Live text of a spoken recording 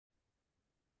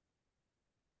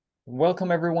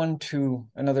Welcome everyone to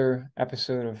another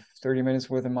episode of 30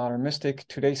 Minutes with a Modern Mystic.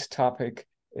 Today's topic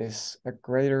is a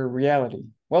greater reality.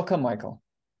 Welcome, Michael.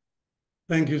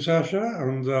 Thank you, Sascha,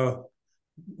 and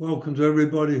welcome to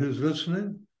everybody who's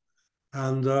listening.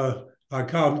 And I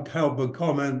can't help but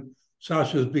comment,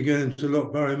 Sascha's beginning to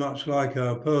look very much like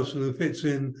a person who fits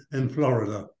in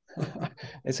Florida.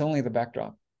 It's only the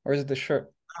backdrop, or is it the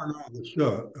shirt? Oh,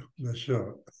 no, the shirt.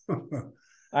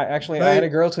 I Hey, had a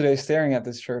girl today staring at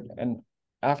this shirt, and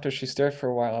after she stared for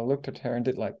a while, I looked at her and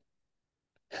did like,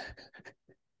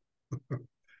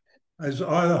 it's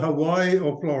either Hawaii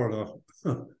or Florida.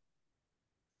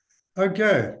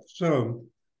 Okay, so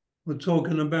we're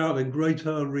talking about a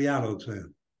greater reality.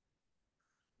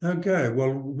 Okay,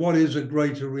 well, what is a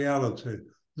greater reality?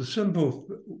 The simple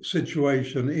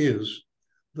situation is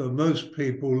that most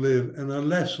people live in a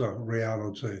lesser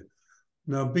reality.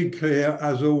 Now, be clear,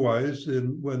 as always,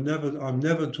 I'm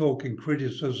never talking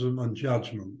criticism and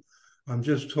judgment. I'm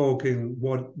just talking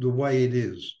the way it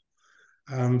is.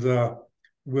 And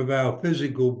with our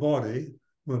physical body,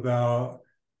 with our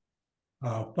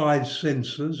five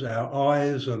senses, our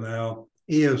eyes and our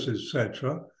ears,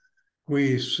 etc.,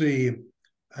 we see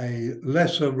a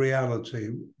lesser reality.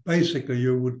 Basically,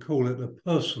 you would call it a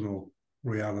personal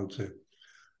reality.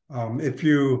 If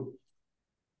you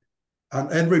and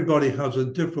everybody has a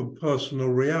different personal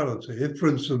reality. If, for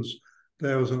instance,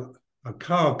 there was a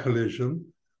car collision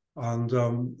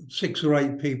and 6 or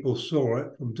 8 people saw it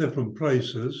from different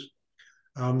places,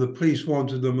 and the police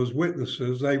wanted them as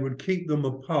witnesses, they would keep them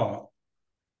apart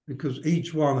because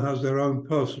each one has their own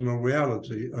personal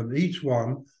reality and each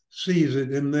one sees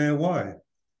it in their way.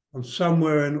 And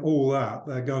somewhere in all that,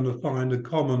 they're going to find a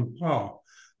common path.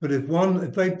 But if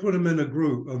they put them in a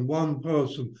group and one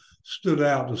person stood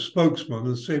out as spokesman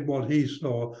and said what he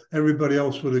saw, everybody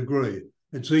else would agree.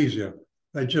 It's easier.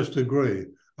 They just agree.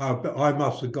 I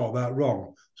must have got that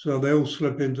wrong. So they all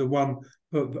slip into one.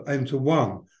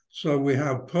 So we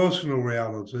have personal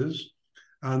realities,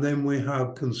 and then we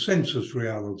have consensus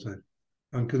reality.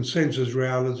 And consensus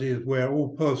reality is where all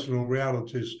personal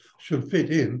realities should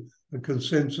fit in a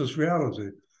consensus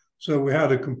reality. So we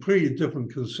had a completely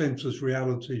different consensus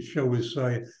reality, shall we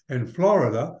say, in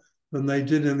Florida than they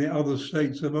did in the other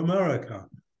states of America.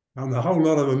 And a whole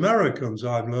lot of Americans,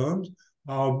 I've learned,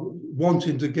 are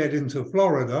wanting to get into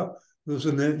Florida.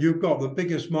 You've got the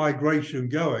biggest migration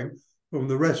going from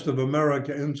the rest of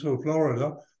America into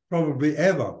Florida probably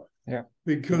ever. yeah.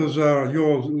 Because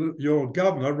your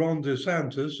governor, Ron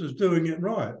DeSantis, is doing it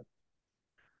right.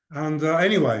 And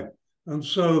anyway, and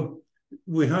so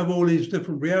we have all these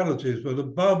different realities, but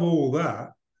above all that,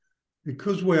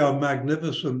 because we are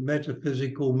magnificent,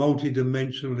 metaphysical,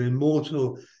 multidimensional,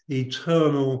 immortal,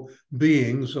 eternal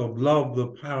beings of love, the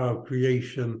power of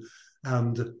creation,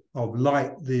 and of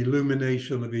light, the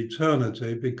illumination of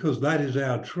eternity, because that is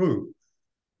our truth,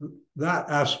 that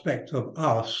aspect of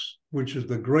us, which is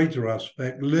the greater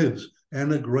aspect, lives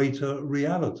in a greater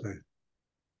reality.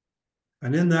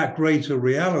 And in that greater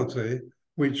reality,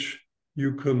 which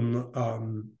you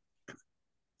can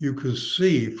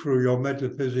see through your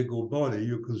metaphysical body,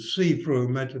 you can see through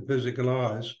metaphysical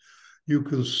eyes, you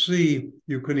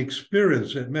can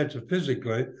experience it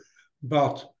metaphysically,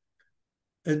 but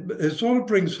it sort of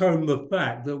brings home the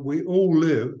fact that we all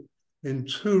live in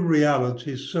 2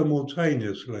 realities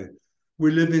simultaneously.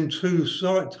 We live in 2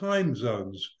 time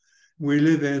zones. We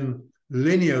live in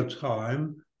linear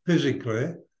time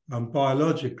physically and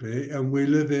biologically, and we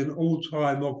live in all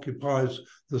time occupies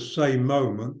the same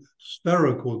moment,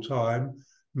 spherical time,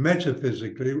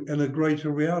 metaphysically, in a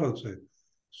greater reality.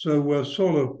 So we're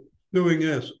sort of doing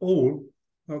this all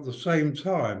at the same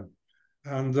time.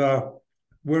 And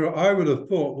where I would have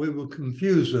thought we were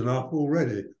confused enough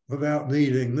already without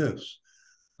needing this.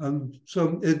 And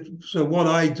so what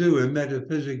I do in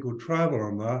metaphysical travel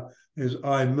on that is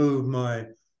I move my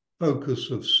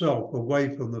focus of self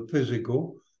away from the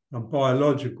physical and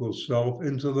biological self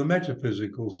into the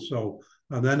metaphysical self,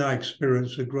 and then I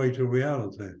experience a greater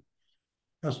reality.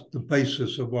 That's the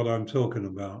basis of what I'm talking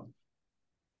about.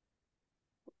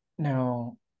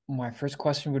 Now, my first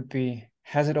question would be,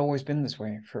 has it always been this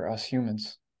way for us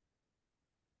humans?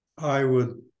 I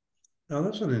would, now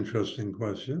that's an interesting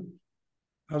question.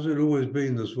 Has it always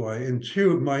been this way?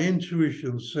 My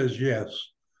intuition says yes,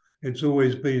 it's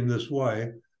always been this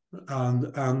way, and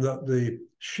that the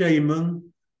shaman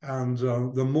and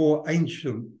the more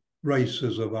ancient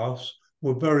races of us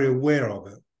were very aware of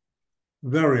it,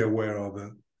 very aware of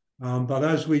it. But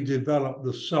as we developed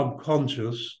the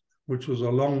subconscious, which was a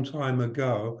long time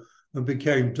ago, and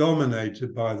became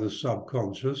dominated by the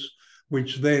subconscious,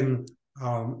 which then,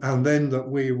 and then that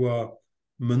we were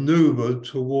maneuvered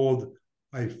toward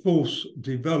a false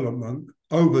development,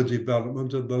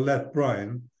 overdevelopment of the left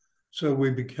brain. So we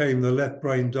became the left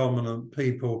brain dominant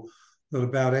people that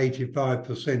about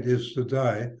 85% is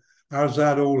today. As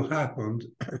that all happened,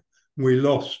 we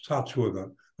lost touch with it.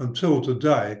 Until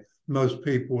today, most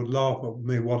people would laugh at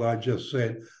me what I just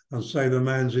said and say the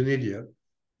man's an idiot.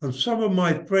 And some of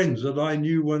my friends that I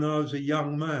knew when I was a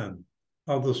young man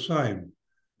are the same,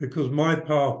 because my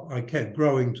path, I kept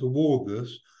growing toward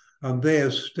this, and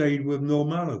theirs stayed with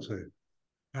normality.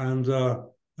 And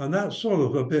that's sort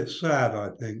of a bit sad, I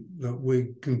think, that we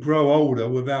can grow older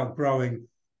without growing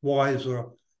wiser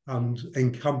and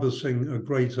encompassing a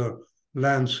greater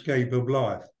landscape of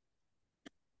life.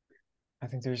 I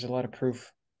think there's a lot of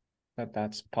proof that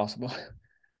that's possible.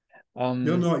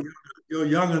 You're not. You're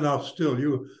young enough still.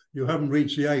 You haven't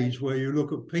reached the age where you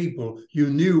look at people you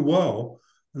knew well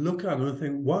and look at them and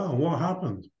think, "Wow, what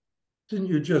happened? Didn't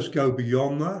you just go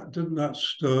beyond that? Didn't that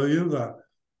stir you? That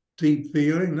deep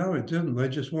feeling?" No, it didn't. They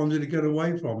just wanted to get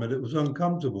away from it. It was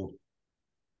uncomfortable.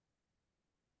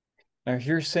 Now,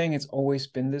 you're saying it's always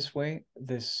been this way,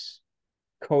 this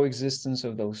coexistence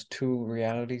of those two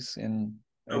realities in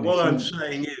a What I'm human.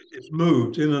 saying is it's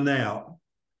moved in and out.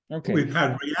 Okay, We've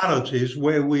had realities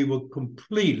where we were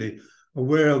completely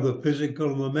aware of the physical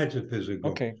and the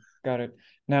metaphysical. okay, got it.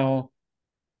 Now,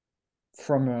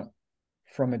 from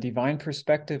a divine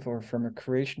perspective or from a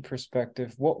creation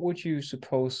perspective, what would you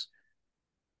suppose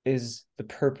is the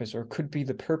purpose or could be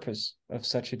the purpose of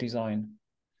such a design?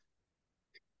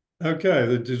 Okay,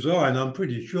 the design, I'm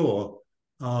pretty sure.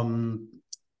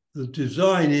 The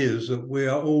design is that we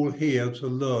are all here to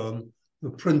learn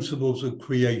the principles of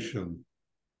creation.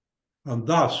 And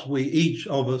thus, each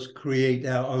of us create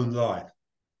our own life.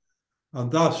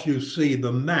 And thus, you see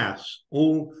the mass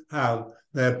all have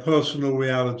their personal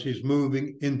realities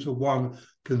moving into one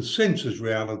consensus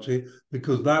reality,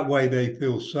 because that way they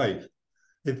feel safe.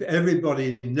 If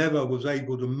everybody never was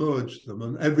able to merge them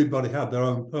and everybody had their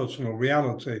own personal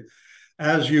reality,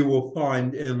 as you will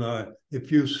find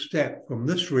if you step from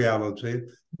this reality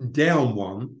down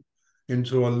one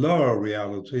into a lower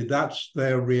reality, that's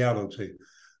their reality.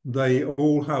 They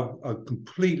all have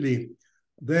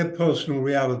their personal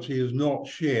reality is not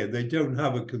shared. They don't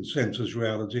have a consensus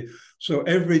reality. So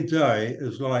every day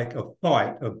is like a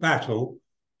fight, a battle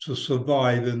to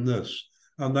survive in this.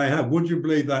 And would you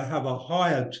believe they have a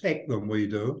higher tech than we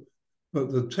do?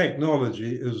 But the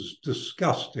technology is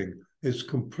disgusting. It's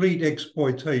complete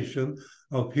exploitation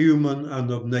of human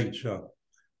and of nature.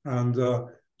 And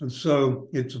so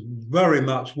it's very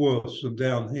much worse than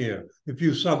down here. If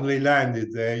you suddenly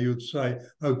landed there, you'd say,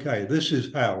 okay, this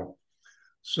is hell.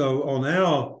 So on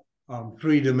our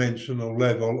three-dimensional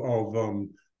level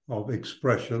of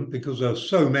expression, because there's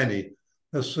so many,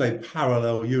 let's say,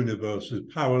 parallel universes,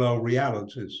 parallel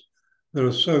realities, there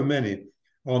are so many.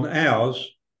 On ours,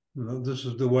 this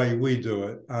is the way we do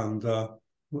it. And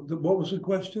what was the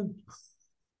question?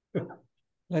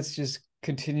 Let's just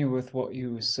continue with what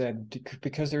you said,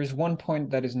 because there's one point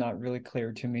that is not really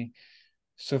clear to me.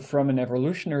 So from an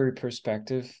evolutionary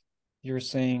perspective, you're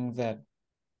saying that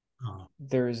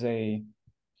there's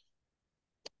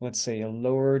let's say, a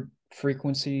lower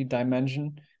frequency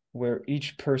dimension where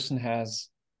each person has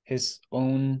his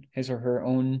or her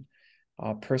own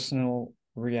personal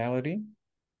reality.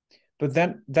 But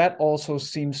then that also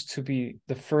seems to be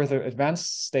the further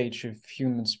advanced stage of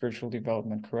human spiritual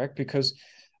development, correct? Because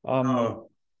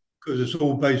it's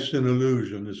all based in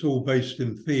illusion. It's all based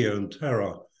in fear and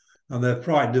terror, and they're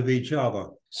frightened of each other.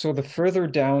 So the further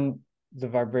down the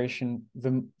vibration,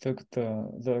 the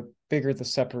bigger the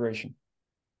separation.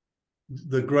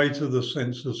 The greater the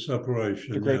sense of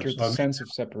separation. The greater yes. the sense of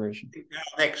separation.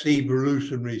 Our next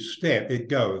evolutionary step,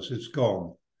 it's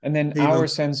gone. And then our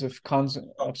sense of I'm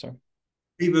sorry.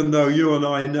 Even though you and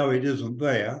I know it isn't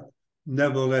there,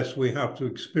 nevertheless, we have to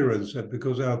experience it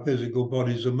because our physical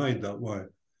bodies are made that way.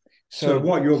 So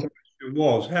what your question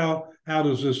was, how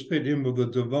does this fit in with the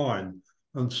divine?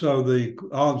 And so the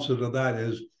answer to that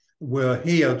is, we're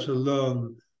here to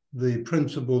learn the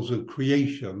principles of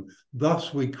creation.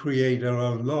 Thus, we create our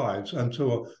own lives. And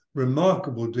to a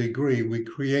remarkable degree, we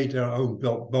create our own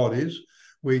bodies.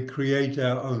 We create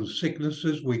our own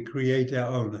sicknesses. We create our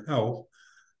own health.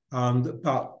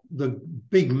 But the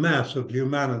big mass of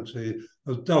humanity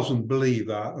doesn't believe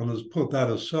that and has put that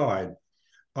aside.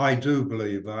 I do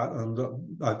believe that,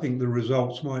 and I think the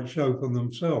results might show for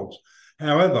themselves.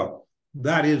 However,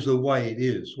 that is the way it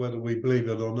is, whether we believe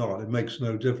it or not. It makes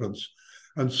no difference.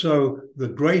 And so the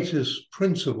greatest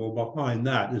principle behind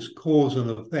that is cause and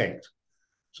effect.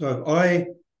 So if I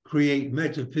create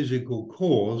metaphysical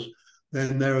cause,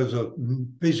 then there is a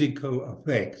physical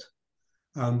effect.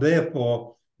 And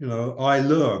therefore, I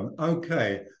learn,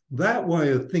 okay, that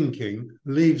way of thinking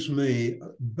leaves me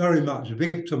very much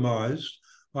victimized.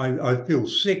 I feel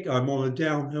sick. I'm on a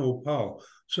downhill path.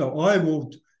 So I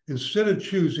will, instead of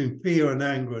choosing fear and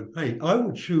anger and hate, I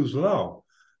will choose love.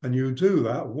 And you do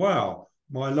that, wow,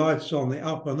 my life's on the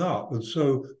up and up. And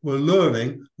so we're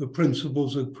learning the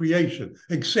principles of creation,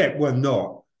 except we're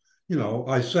not.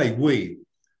 I say we,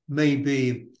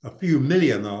 maybe a few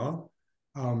million are,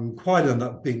 quite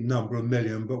a big number of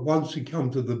million, but once you come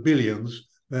to the billions,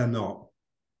 they're not.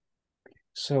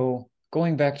 So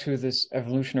going back to this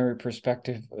evolutionary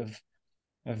perspective of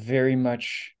a very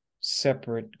much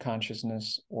separate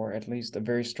consciousness, or at least a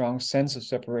very strong sense of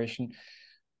separation,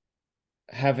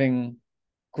 having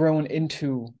grown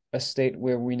into a state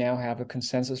where we now have a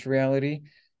consensus reality,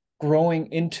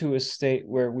 growing into a state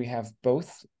where we have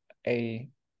both an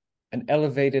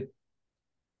elevated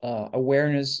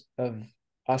awareness of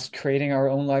us creating our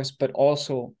own lives, but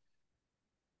also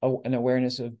an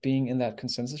awareness of being in that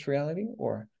consensus reality,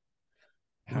 or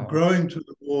You're how? growing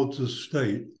towards a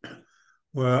state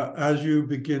where, as you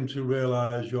begin to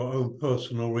realize your own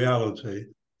personal reality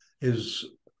is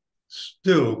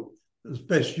still, as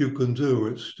best you can do,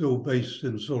 it's still based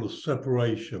in sort of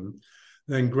separation,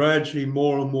 then gradually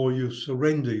more and more you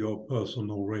surrender your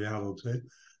personal reality.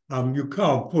 You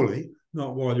can't fully,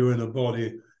 not while you're in a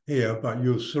body here, but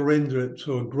you surrender it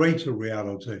to a greater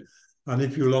reality. And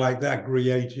if you like, that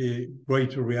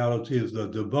greater reality is the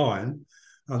divine.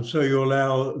 And so you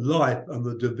allow life and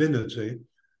the divinity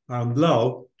and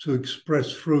love to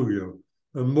express through you.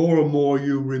 And more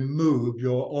you remove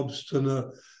your obstinate,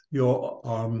 your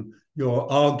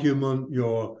argument,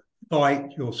 your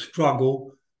fight, your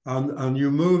struggle, and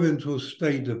you move into a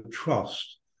state of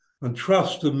trust. And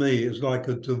trust to me is like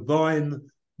a divine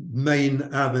main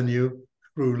avenue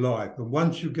through life. And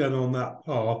once you get on that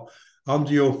path,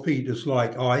 under your feet is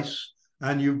like ice,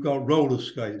 and you've got roller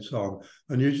skates on,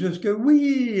 and you just go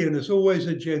wee, and it's always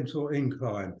a gentle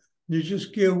incline. You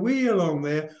just go wee along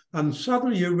there, and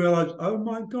suddenly you realize, oh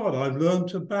my God, I've learned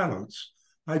to balance.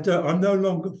 I'm no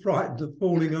longer frightened of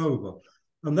falling over.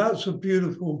 And that's a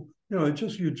beautiful,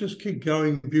 you just keep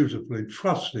going beautifully,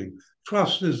 trusting.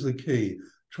 Trust is the key.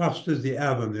 Trust is the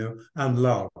avenue, and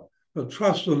love. But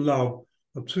trust and love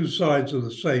are two sides of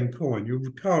the same coin. You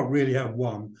can't really have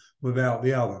one without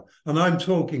the other. And I'm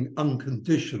talking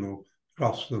unconditional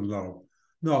trust and love,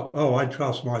 not, oh, I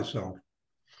trust myself.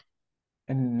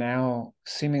 And now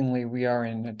seemingly we are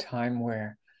in a time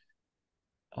where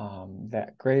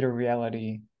that greater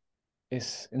reality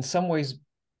is in some ways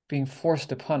being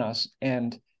forced upon us,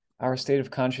 and our state of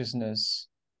consciousness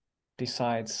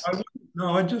decides.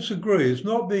 No, I disagree. It's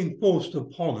not being forced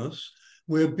upon us.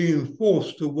 We're being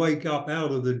forced to wake up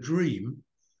out of the dream,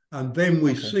 and then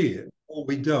we Okay. see it, or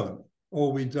we don't,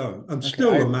 or we don't. And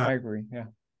Okay, I agree. Yeah.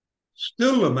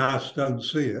 still the mass don't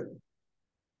see it.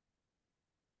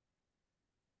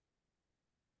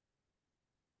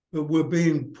 But we're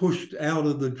being pushed out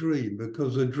of the dream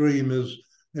because the dream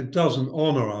it doesn't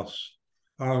honor us.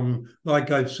 Like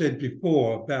I've said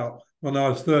before, about when I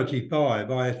was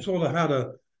 35, I sort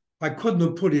of I couldn't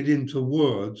have put it into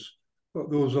words, but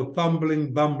there was a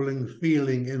bumbling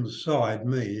feeling inside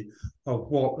me of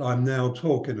what I'm now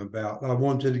talking about. I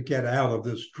wanted to get out of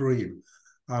this dream.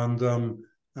 And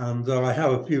I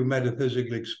have a few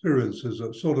metaphysical experiences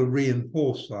that sort of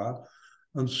reinforce that.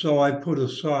 And so I put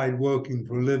aside working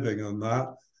for a living and that.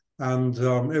 And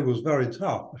it was very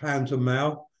tough, hand to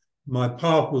mouth. My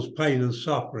path was pain and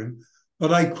suffering,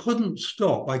 but I couldn't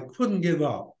stop. I couldn't give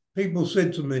up. People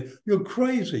said to me, "You're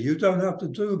crazy. You don't have to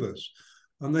do this."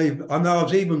 And I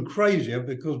was even crazier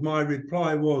because my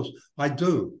reply was, "I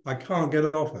do. I can't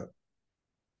get off it."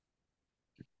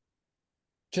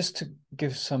 Just to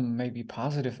give some maybe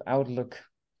positive outlook,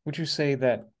 would you say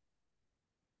that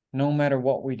no matter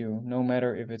what we do, no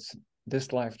matter if it's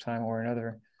this lifetime or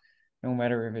another, no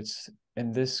matter if it's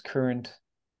in this current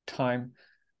time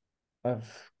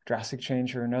of drastic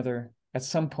change or another, at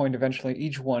some point, eventually,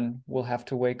 each one will have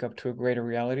to wake up to a greater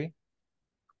reality?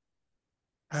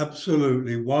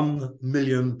 Absolutely,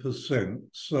 1,000,000%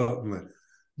 certainly.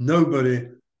 Nobody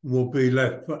will be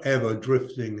left forever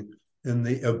drifting in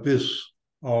the abyss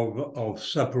of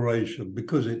separation,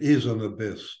 because it is an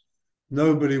abyss.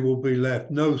 Nobody will be left,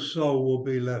 no soul will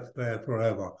be left there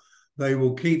forever. They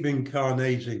will keep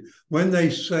incarnating. When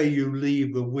they say you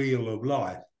leave the wheel of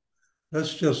life,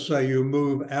 let's just say you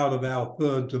move out of our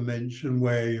third dimension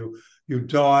where you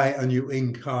die and you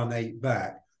incarnate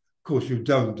back. Of course, you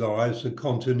don't die, it's the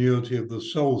continuity of the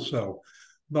soul self.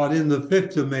 But in the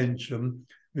fifth dimension,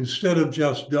 instead of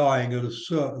just dying at a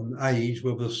certain age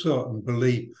with a certain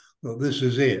belief that this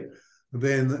is it,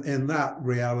 then in that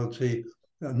reality,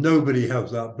 nobody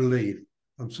has that belief.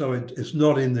 And so it's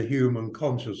not in the human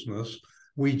consciousness.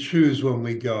 We choose when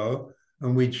we go,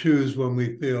 and we choose when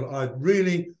we feel, I've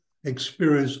really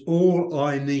experienced all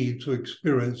I need to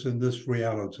experience in this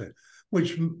reality,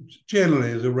 which generally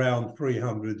is around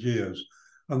 300 years.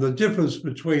 And the difference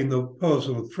between the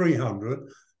person of 300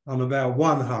 and about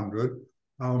 100,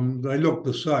 they look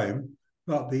the same,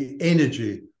 but the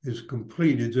energy is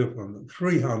completely different. At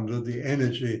 300, the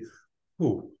energy,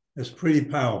 is pretty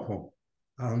powerful.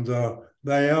 And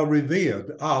they are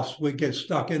revered. Us, we get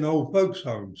stuck in old folks'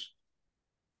 homes.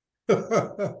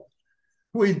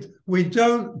 we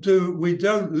don't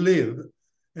live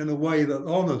in a way that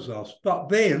honors us. But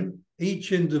then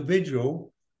each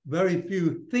individual, very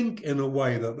few think in a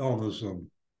way that honors them.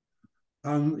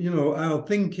 And our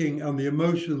thinking and the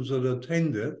emotions that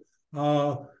attend it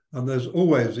are, and there's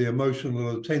always the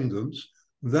emotional attendance.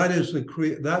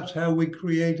 That's how we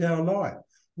create our life.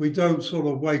 We don't sort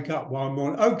of wake up one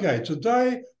morning, okay,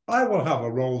 today I will have a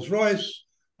Rolls Royce,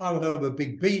 I will have a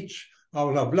big beach, I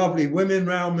will have lovely women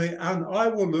around me, and I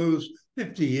will lose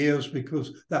 50 years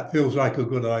because that feels like a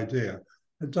good idea.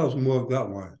 It doesn't work that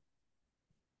way.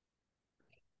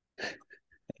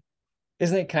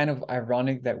 Isn't it kind of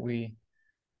ironic that we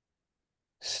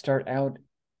start out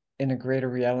in a greater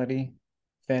reality,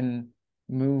 then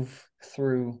move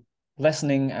through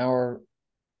lessening our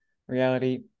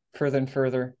reality further and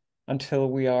further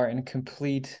until we are in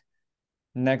complete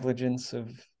negligence of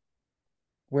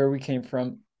where we came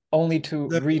from, only to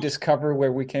rediscover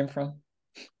where we came from?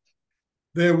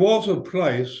 There was a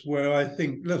place where I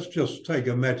think, let's just take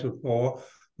a metaphor,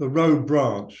 the road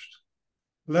branched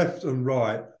left and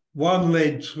right. One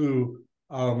led to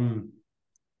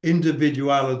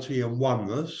individuality and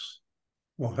oneness.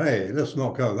 Well, hey, let's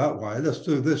not go that way. Let's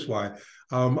do it this way.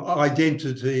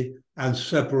 Identity and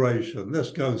separation.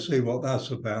 Let's go and see what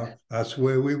that's about. That's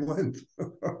where we went.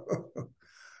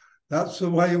 That's the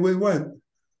way we went.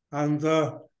 And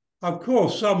of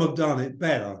course, some have done it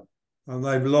better. And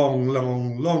they've long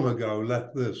ago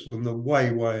left this and they're way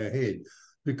ahead,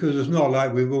 because it's not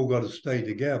like we've all got to stay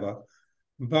together.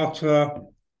 But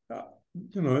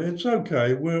it's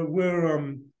okay.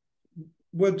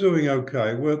 We're doing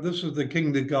okay. This is the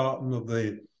kindergarten of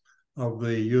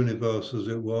the universe, as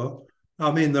it were.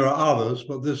 I mean, there are others,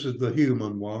 but this is the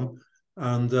human one,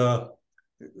 and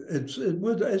it's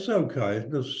okay.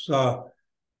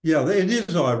 It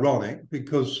is ironic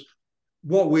because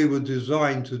what we were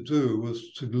designed to do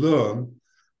was to learn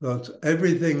that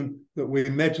everything that we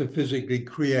metaphysically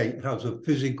create has a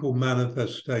physical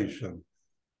manifestation.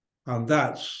 And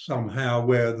that's somehow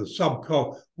where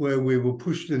where we were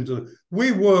pushed into,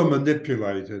 we were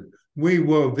manipulated, we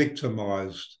were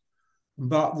victimized.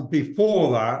 But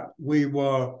before that, we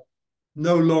were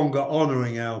no longer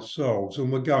honoring ourselves,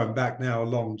 and we're going back now a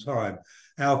long time.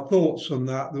 Our thoughts on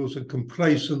that, there was a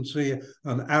complacency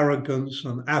and arrogance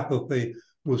and apathy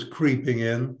was creeping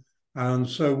in. And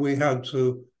so we had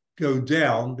to go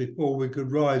down before we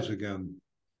could rise again.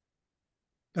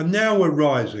 And now we're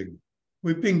rising.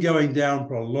 We've been going down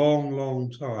for a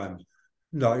long time.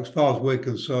 As far as we're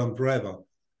concerned, forever.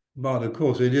 But of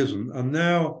course it isn't. And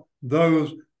now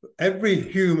every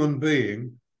human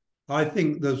being, I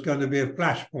think there's going to be a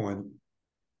flashpoint.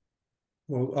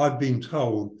 Well, I've been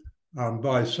told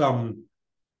by some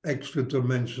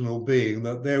extra-dimensional being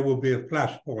that there will be a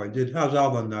flashpoint. It has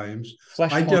other names.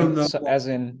 I don't know. So as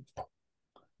in,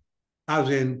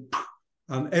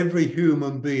 and every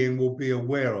human being will be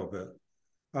aware of it.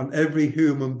 And every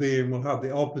human being will have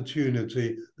the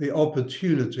opportunity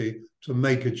to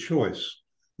make a choice.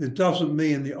 It doesn't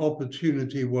mean the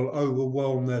opportunity will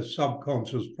overwhelm their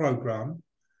subconscious program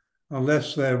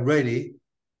unless they're ready.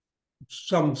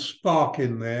 Some spark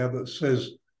in there that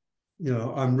says,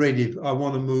 I'm ready, I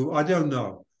want to move. I don't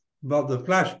know. But the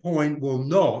flashpoint will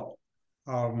not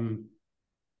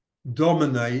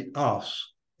dominate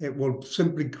us. It will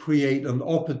simply create an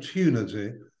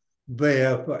opportunity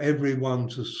there for everyone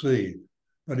to see,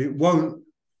 but it won't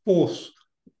force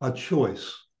a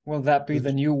choice. Will that be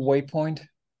the new waypoint?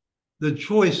 The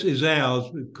choice is ours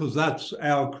because that's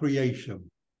our creation.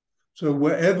 So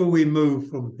wherever we move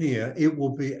from here, it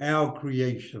will be our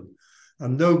creation.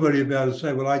 And nobody will be able to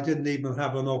say, well, I didn't even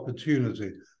have an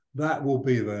opportunity. That will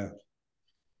be there.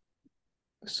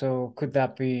 So could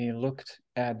that be looked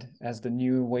at as the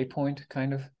new waypoint,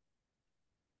 kind of?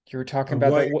 You were talking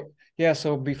about that. Yeah,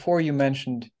 so before you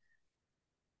mentioned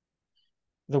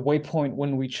the waypoint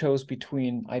when we chose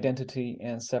between identity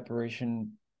and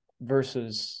separation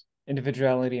versus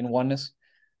individuality and oneness.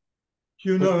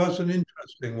 You But know, that's an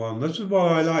interesting one. This is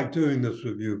what I like doing this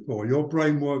with you for. Your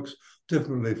brain works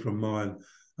differently from mine.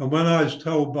 And when I was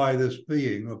told by this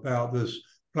being about this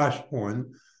flashpoint,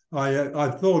 I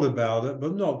thought about it,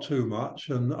 but not too much,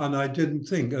 and I didn't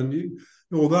think. And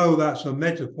although that's a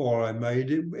metaphor I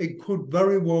made, it could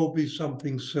very well be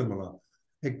something similar.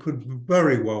 It could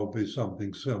very well be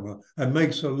something similar. It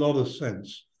makes a lot of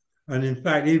sense. And in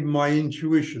fact, even my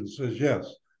intuition says yes,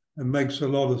 it makes a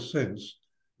lot of sense.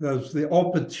 There's the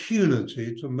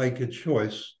opportunity to make a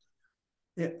choice,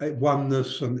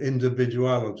 oneness and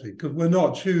individuality, because we're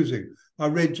not choosing. I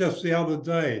read just the other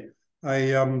day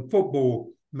a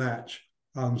football match.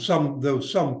 There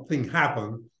was something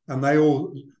happened, and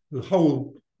the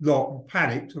whole lot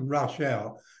panicked and rushed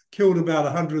out. Killed about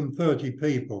 130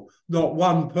 people. Not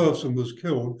one person was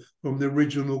killed from the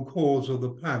original cause of the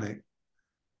panic.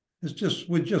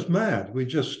 We're just mad. We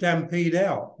just stampede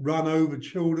out, run over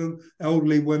children,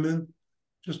 elderly women,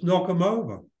 just knock them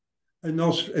over. And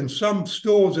in some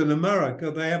stores in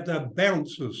America, they have to have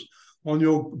bouncers on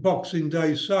your Boxing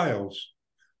Day sales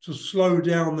to slow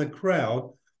down the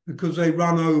crowd because they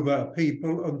run over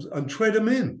people and tread them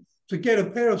in to get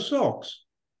a pair of socks.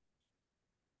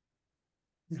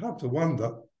 You have to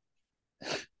wonder.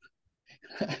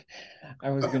 I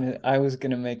was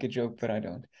gonna make a joke, but I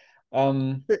don't.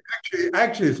 Um,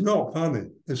 Actually, it's not funny.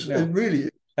 It no, really is.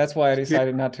 that's why I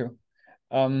decided not to.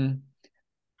 Um,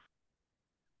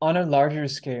 on a larger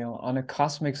scale, on a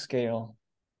cosmic scale,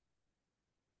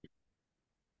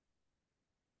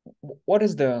 what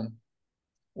is the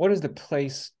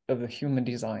place of the human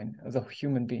design, of the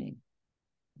human being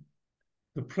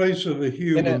The place of a in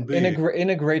human being. in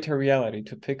a greater reality?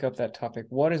 To pick up that topic,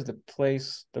 what is the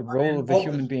place, the I role mean, of the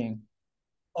human being?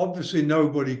 obviously,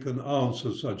 nobody can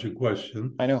answer such a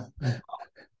question. I know.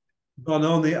 But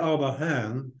on the other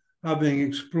hand, having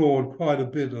explored quite a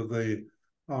bit of the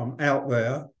out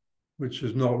there, which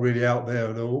is not really out there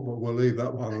at all, but we'll leave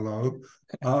that one alone.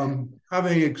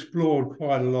 Having explored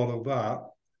quite a lot of that,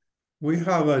 we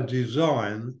have a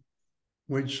design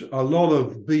which a lot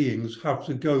of beings have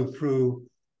to go through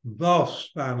vast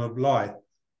span of life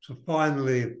to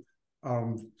finally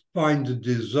find a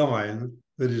design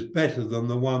that is better than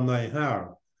the one they have.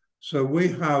 So we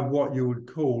have what you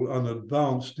would call an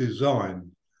advanced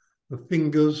design. The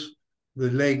fingers,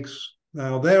 the legs.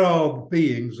 Now, there are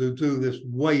beings who do this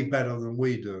way better than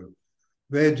we do.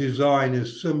 Their design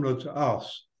is similar to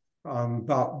us,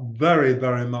 but very,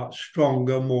 very much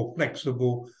stronger, more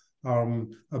flexible,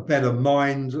 a better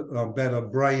mind, a better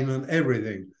brain, and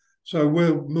everything. So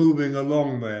we're moving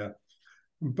along there.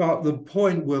 But the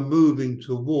point we're moving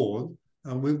toward,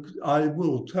 and I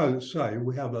will say,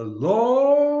 we have a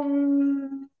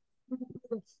long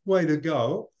way to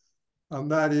go,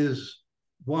 and that is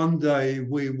one day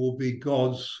we will be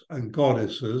gods and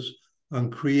goddesses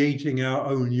and creating our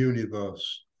own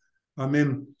universe. I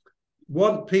mean,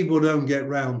 what people don't get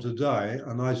round today,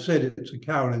 and I said it to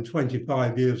Carolyn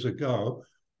 25 years ago,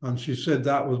 and she said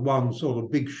that was one sort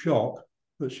of big shock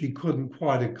that she couldn't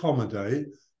quite accommodate,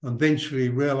 and eventually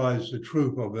realized the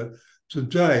truth of it.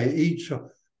 Today,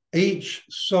 each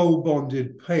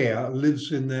soul-bonded pair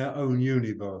lives in their own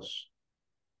universe.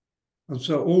 And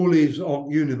so all these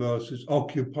universes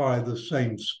occupy the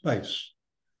same space,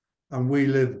 and we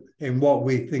live in what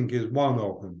we think is one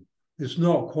of them. It's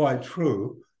not quite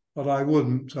true, but I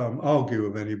wouldn't argue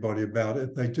with anybody about it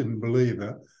if they didn't believe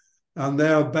it. And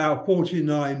there are about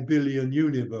 49 billion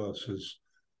universes.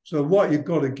 So what you've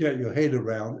got to get your head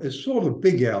around is sort of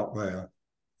big out there.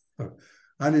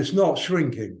 And it's not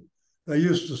shrinking. They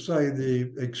used to say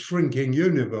the shrinking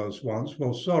universe once.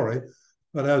 Well, sorry,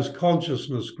 but as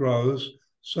consciousness grows,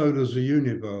 so does the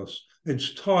universe.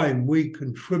 It's time we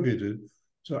contributed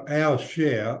to our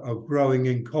share of growing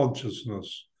in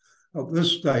consciousness. At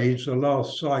this stage, the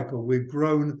last cycle, we've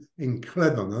grown in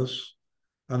cleverness,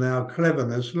 and our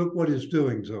cleverness, look what it's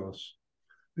doing to us,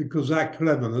 because that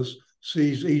cleverness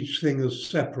sees each thing as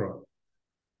separate.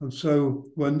 And so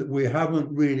when we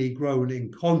haven't really grown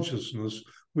in consciousness,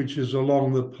 which is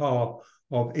along the path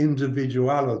of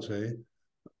individuality,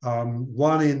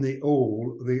 one in the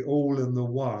all in the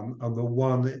one, and the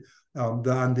one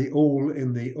and the all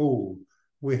in the all.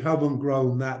 We haven't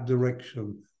grown that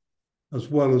direction as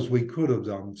well as we could have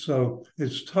done. So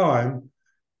it's time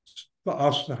for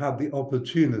us to have the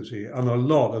opportunity, and a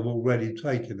lot have already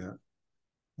taken it.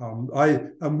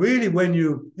 And really,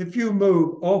 if you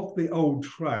move off the old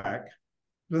track,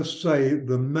 let's say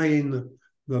the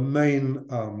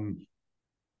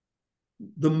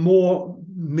more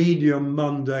medium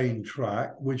mundane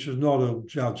track, which is not a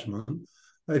judgment,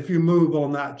 if you move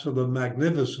on that to the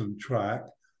magnificent track,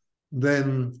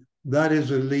 then that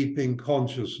is a leap in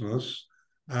consciousness.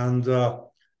 And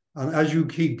as you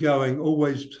keep going,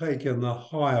 always taking the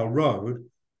higher road,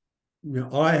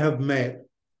 I have met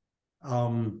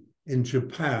in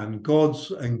Japan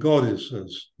gods and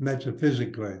goddesses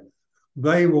metaphysically.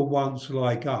 They were once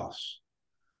like us,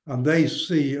 and they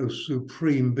see a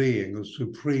supreme being, a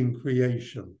supreme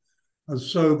creation. And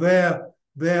so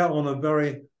they're on a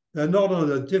very, they're not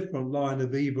on a different line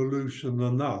of evolution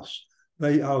than us.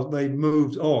 They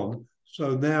moved on.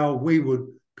 So now we would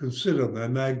consider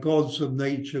them. They're gods of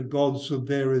nature, gods of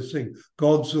various things,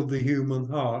 gods of the human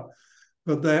heart.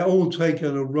 But they're all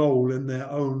taking a role in their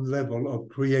own level of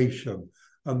creation.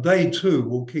 And they too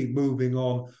will keep moving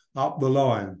on up the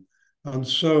line. And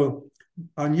so,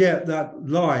 and yet that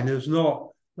line is not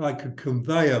like a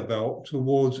conveyor belt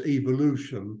towards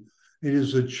evolution. It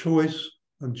is a choice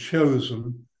and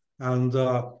chosen. And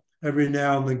every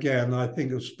now and again, I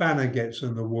think a spanner gets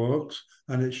in the works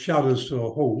and it shudders to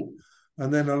a halt.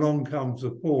 And then along comes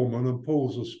the foreman and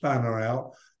pulls the spanner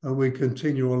out, and we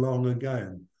continue along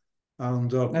again.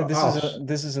 And Now, for us,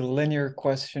 this is a linear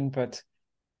question, but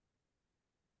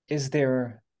is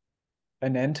there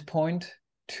an end point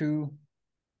to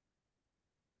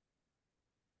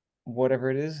whatever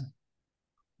it is?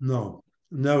 no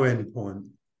end point.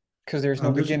 Because there's no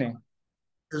And this beginning.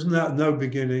 isn't that no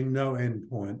beginning, no end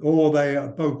point, or they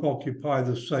both occupy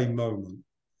the same moment.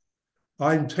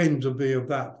 I tend to be of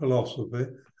that philosophy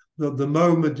that the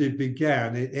moment it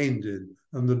began, it ended,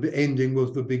 and the ending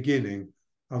was the beginning.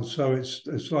 And so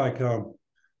it's like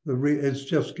it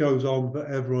just goes on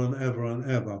forever and ever and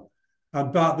ever.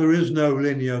 But there is no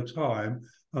linear time,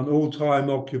 and all time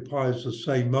occupies the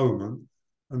same moment.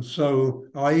 And so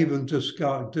I even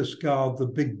discard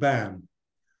the Big Bang.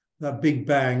 That Big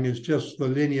Bang is just the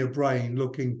linear brain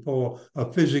looking for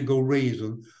a physical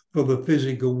reason for the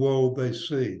physical world they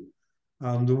see.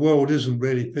 And the world isn't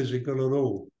really physical at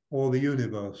all, or the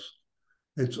universe.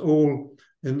 It's all,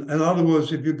 in other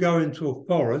words, if you go into a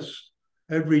forest,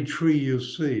 every tree you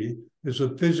see is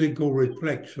a physical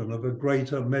reflection of a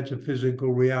greater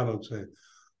metaphysical reality.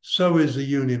 So is the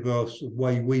universe the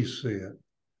way we see it.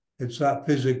 It's that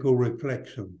physical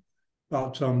reflection.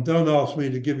 But don't ask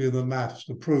me to give you the maths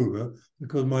to prove it,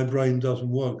 because my brain doesn't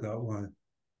work that way.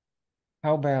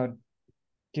 How about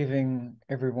giving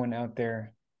everyone out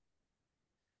there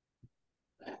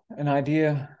an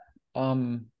idea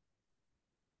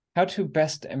how to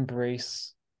best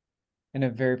embrace in a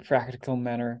very practical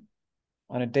manner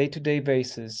on a day-to-day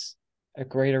basis a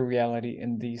greater reality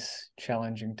in these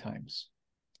challenging times?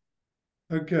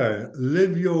 Okay,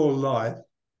 live your life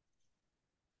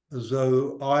as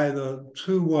though either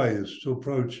two ways to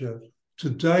approach it.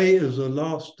 Today is the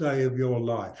last day of your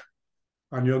life,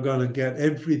 and you're going to get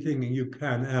everything you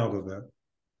can out of it.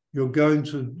 You're going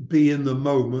to be in the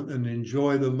moment and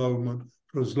enjoy the moment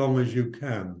for as long as you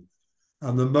can.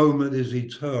 And the moment is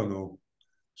eternal.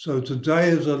 So today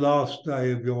is the last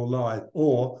day of your life,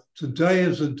 or today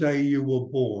is the day you were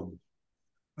born,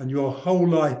 and your whole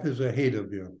life is ahead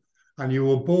of you. And you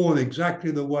were born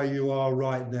exactly the way you are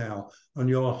right now, and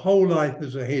your whole life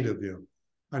is ahead of you.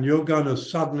 And you're going to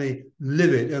suddenly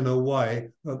live it in a way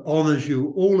that honors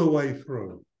you all the way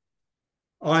through.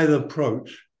 Either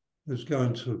approach is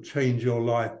going to change your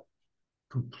life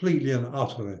completely and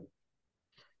utterly.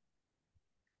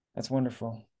 That's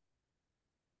wonderful.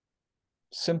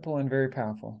 Simple and very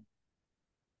powerful.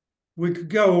 We could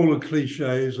go all the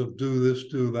cliches of do this,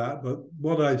 do that, but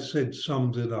what I said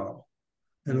sums it up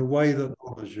in a way that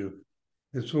honors you.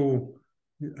 It's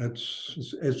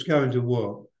going to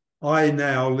work. I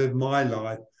now live my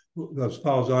life, as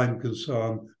far as I'm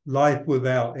concerned, life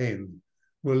without end.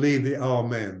 We'll leave the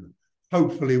amen.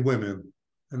 Hopefully women.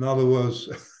 In other words,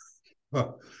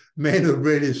 men are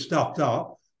really stuffed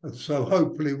up, and so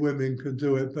hopefully women can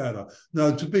do it better.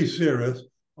 No, to be serious,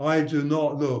 I do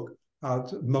not look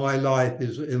at my life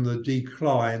is in the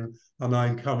decline and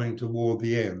I'm coming toward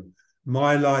the end.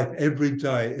 My life every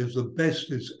day is the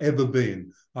best it's ever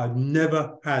been. I've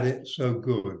never had it so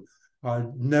good.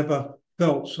 I've never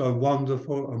felt so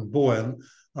wonderful and buoyant.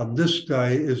 And this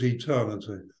day is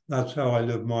eternity. That's how I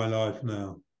live my life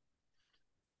now.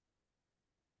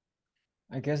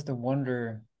 I guess the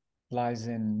wonder lies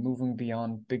in moving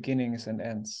beyond beginnings and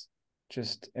ends,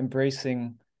 just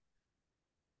embracing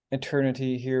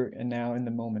eternity here and now in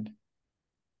the moment.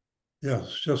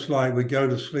 Yes, just like we go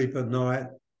to sleep at night.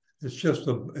 It's just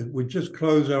we just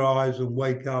close our eyes and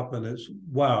wake up, and it's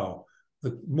wow.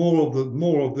 More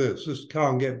of this. This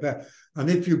can't get better.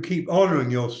 And if you keep honoring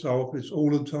yourself, it's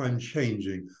all the time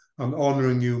changing and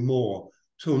honoring you more.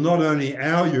 Till not only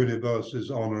our universe is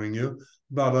honoring you,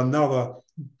 but another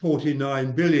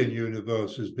 49 billion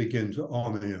universes begin to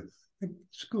honor you.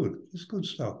 It's good. It's good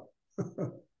stuff.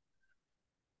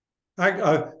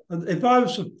 If I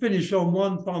was to finish on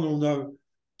one final note,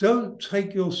 don't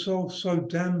take yourself so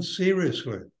damn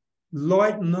seriously.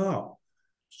 Lighten up,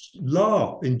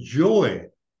 laugh, enjoy.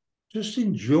 Just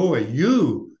enjoy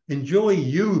you. Enjoy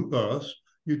you first.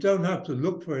 You don't have to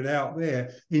look for it out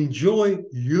there. Enjoy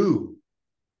you.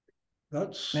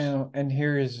 That's Now, and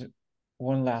here is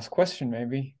one last question,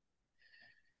 maybe.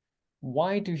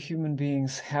 Why do human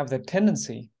beings have the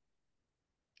tendency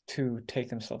to take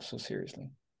themselves so seriously?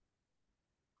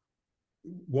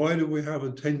 why do we have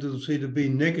a tendency to be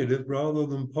negative rather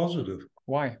than positive?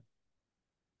 Why?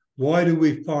 Why do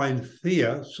we find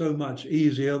fear so much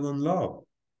easier than love?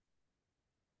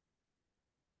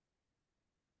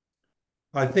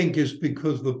 I think it's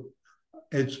because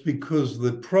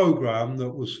the program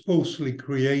that was falsely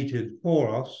created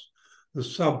for us, the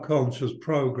subconscious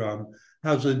program,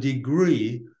 has a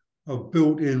degree of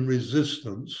built-in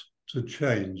resistance to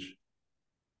change.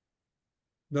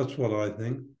 That's what I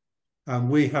think. And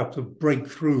we have to break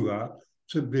through that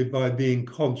simply by being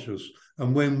conscious.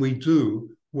 And when we do,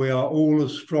 we are all the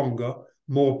stronger,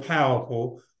 more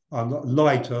powerful, and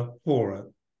lighter for it.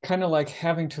 Kind of like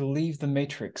having to leave the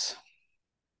matrix.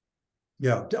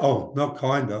 Yeah. Oh, not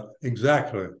kind of.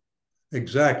 Exactly.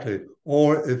 Exactly.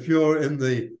 Or if you're in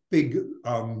the big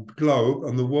globe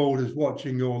and the world is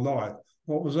watching your life,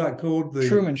 what was that called?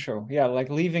 Truman Show. Yeah, like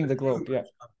leaving the globe. Yeah.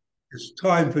 It's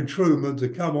time for Truman to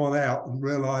come on out and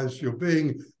realize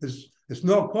it's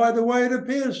not quite the way it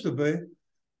appears to be.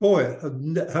 Boy,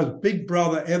 has Big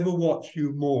Brother ever watched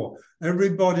you more?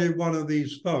 Everybody in one of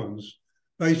these phones,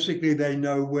 basically they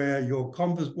know what your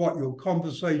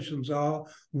conversations are,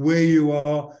 where you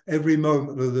are every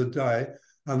moment of the day,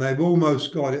 and they've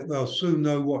almost got it. They'll soon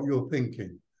know what you're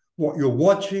thinking, what you're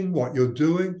watching, what you're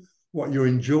doing, what you're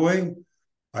enjoying.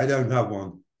 I don't have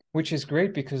one. Which is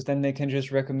great because then they can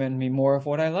just recommend me more of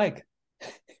what I like.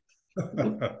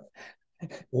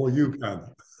 Or you can.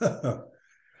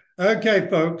 Okay,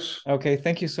 folks. Okay,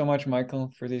 thank you so much, Michael,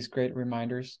 for these great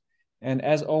reminders. And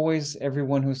as always,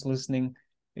 everyone who's listening,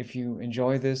 if you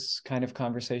enjoy this kind of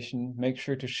conversation, make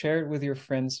sure to share it with your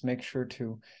friends. Make sure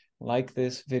to like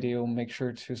this video. Make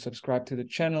sure to subscribe to the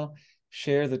channel,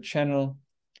 share the channel,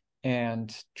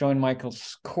 and join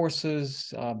Michael's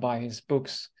courses, buy his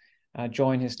books,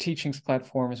 join his teachings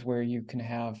platforms where you can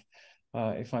have,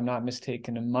 if I'm not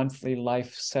mistaken, a monthly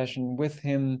live session with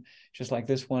him, just like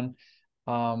this one,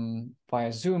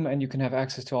 via Zoom, and you can have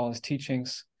access to all his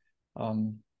teachings.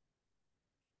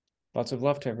 Lots of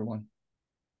love to everyone.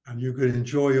 And you can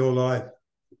enjoy your life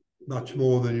much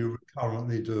more than you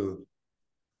currently do.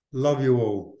 Love you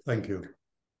all. Thank you.